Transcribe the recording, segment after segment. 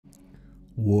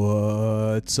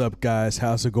What's up, guys?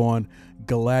 How's it going?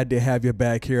 Glad to have you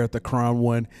back here at the Crown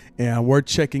One, and we're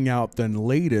checking out the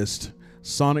latest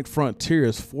Sonic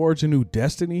Frontiers Forge a New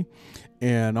Destiny.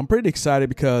 And I'm pretty excited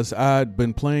because I'd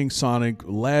been playing Sonic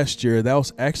last year. That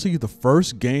was actually the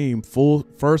first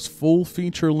full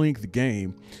feature-length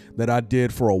game that I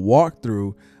did for a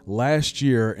walkthrough last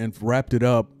year and wrapped it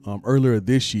up earlier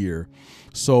this year.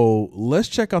 So let's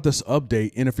check out this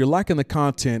update. And if you're liking the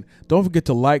content, don't forget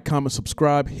to like, comment,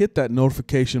 subscribe, hit that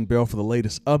notification bell for the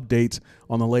latest updates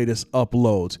on the latest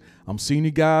uploads. I'm seeing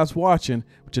you guys watching,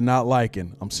 but you're not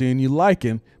liking. I'm seeing you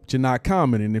liking, but you're not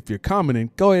commenting. If you're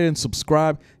commenting, go ahead and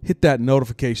subscribe, hit that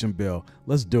notification bell.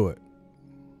 Let's do it.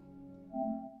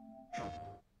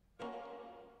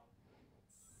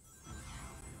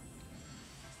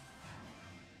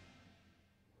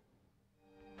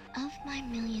 Of my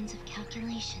millions of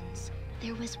calculations,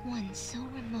 there was one so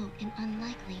remote and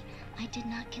unlikely I did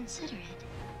not consider it.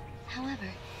 However,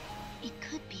 it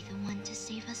could be the one to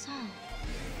save us all.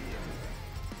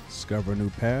 Discover a new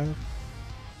path.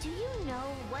 Do you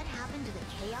know what happened to the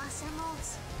Chaos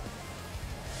Emeralds?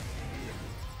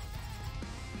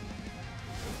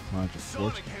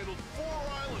 Sonic handled 4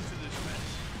 islands in this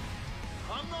mess.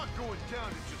 I'm not going down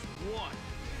to just one.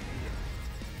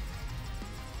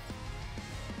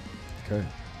 Okay.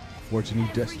 Forge a New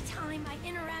Every Destiny. time I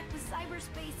interact with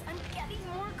cyberspace, I'm getting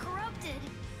more corrupted.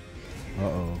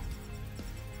 Uh-oh.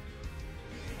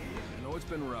 I know it's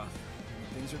been rough.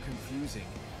 Things are confusing.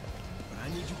 But I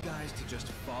need you guys to just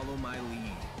follow my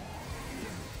lead.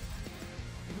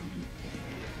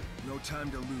 No time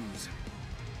to lose.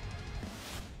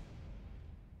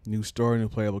 New story, new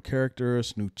playable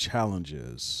characters, new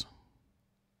challenges.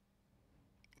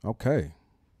 Okay.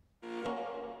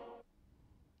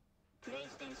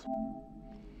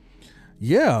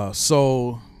 Yeah,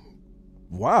 so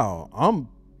wow,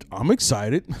 I'm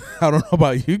excited. I don't know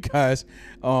about you guys.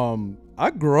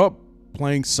 I grew up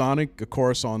playing Sonic, of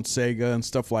course, on Sega and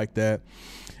stuff like that,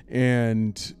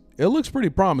 and it looks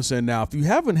pretty promising. Now, if you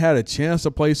haven't had a chance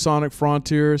to play Sonic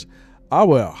Frontiers, I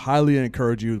would highly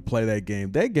encourage you to play that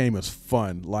game. That game is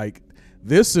fun. Like,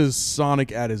 this is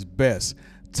Sonic at his best.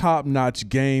 Top-notch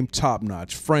game,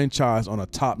 top-notch franchise on a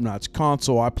top-notch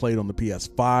console. I played on the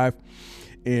PS5,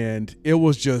 and it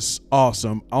was just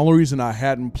awesome. Only reason I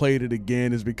hadn't played it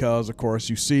again is because, of course,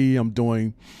 you see I'm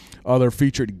doing other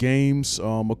featured games.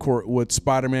 Of course, with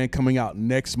Spider-Man coming out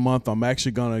next month, I'm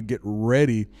actually going to get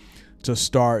ready to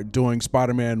start doing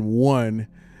Spider-Man 1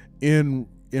 in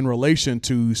relation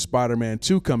to Spider-Man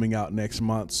 2 coming out next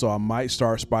month. So I might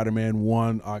start Spider-Man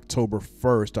 1 October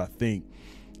 1st, I think.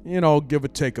 You know, give or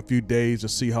take a few days to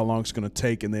see how long it's going to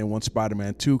take. And then when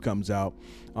Spider-Man 2 comes out,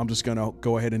 I'm just going to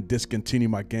go ahead and discontinue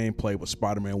my gameplay with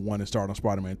Spider-Man 1 and start on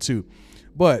Spider-Man 2.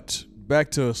 But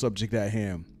back to the subject at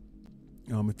hand.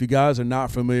 If you guys are not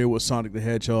familiar with Sonic the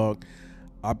Hedgehog,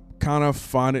 I kind of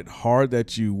find it hard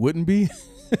that you wouldn't be.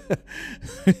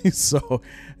 So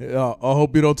I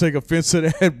hope you don't take offense to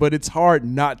that, but it's hard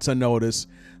not to notice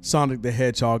Sonic the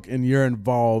Hedgehog and you're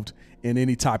involved in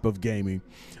any type of gaming.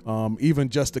 Even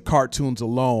just the cartoons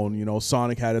alone, you know,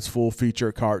 Sonic had its full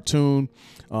feature cartoon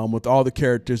with all the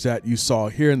characters that you saw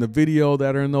here in the video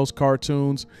that are in those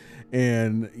cartoons.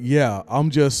 And yeah,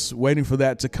 I'm just waiting for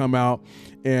that to come out,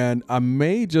 and I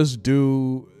may just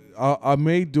do I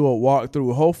may do a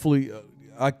walkthrough. Hopefully,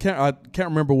 I can't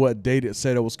remember what date it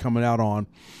said it was coming out on,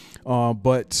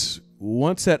 but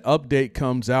once that update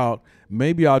comes out,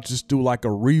 maybe I'll just do like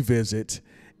a revisit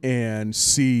and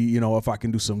see, you know, if I can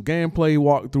do some gameplay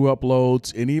walkthrough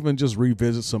uploads and even just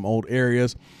revisit some old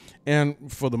areas.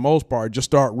 And for the most part, just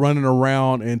start running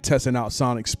around and testing out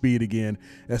Sonic's speed again,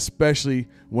 especially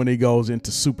when he goes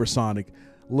into Supersonic.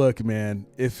 Look, man,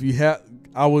 if you have,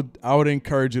 I would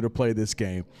encourage you to play this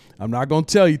game. I'm not going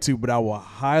to tell you to, but I will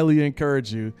highly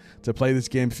encourage you to play this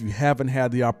game if you haven't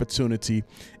had the opportunity.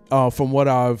 From what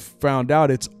I've found out,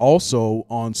 it's also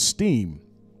on Steam.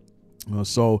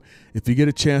 So if you get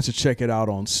a chance to check it out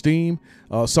on Steam,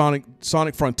 Sonic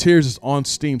Frontiers is on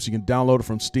Steam, so you can download it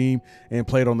from Steam and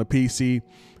play it on the PC.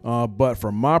 But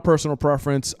for my personal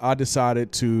preference, I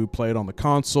decided to play it on the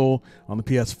console, on the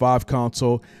PS5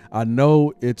 console. I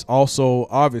know it's also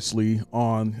obviously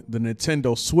on the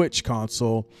Nintendo Switch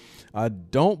console. I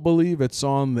don't believe it's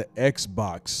on the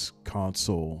Xbox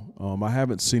console. I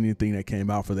haven't seen anything that came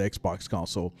out for the Xbox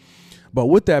console. But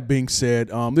with that being said,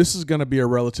 this is going to be a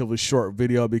relatively short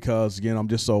video because, again, I'm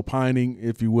just opining,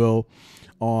 if you will,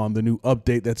 on the new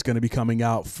update that's going to be coming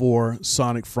out for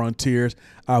Sonic Frontiers.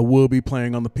 I will be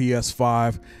playing on the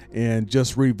PS5 and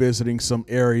just revisiting some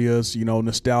areas, you know,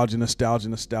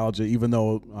 nostalgia, even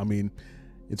though, I mean,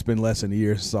 It's been less than a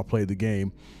year since I played the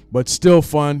game, but still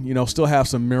fun. You know, still have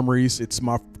some memories.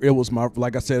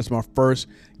 Like I said, it's my first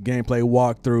gameplay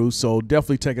walkthrough, so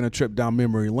definitely taking a trip down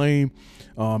memory lane.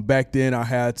 Back then, I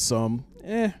had some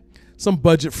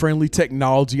budget-friendly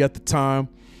technology at the time.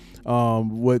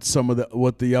 With some of the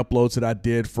uploads that I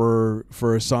did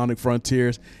for Sonic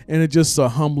Frontiers, and it's just a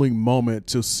humbling moment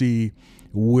to see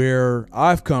where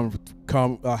I've come,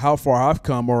 how far I've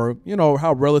come, or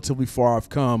how relatively far I've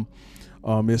come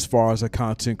as far as a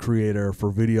content creator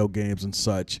for video games and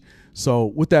such. So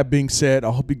with that being said, I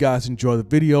hope you guys enjoy the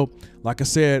video. Like I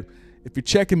said, if you're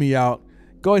checking me out,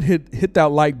 go ahead and hit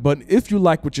that like button if you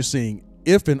like what you're seeing.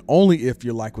 If and only if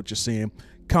you like what you're seeing,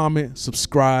 comment,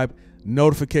 subscribe,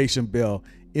 notification bell,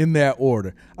 in that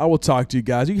order. I will talk to you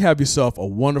guys. You have yourself a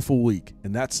wonderful week,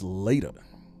 and that's later.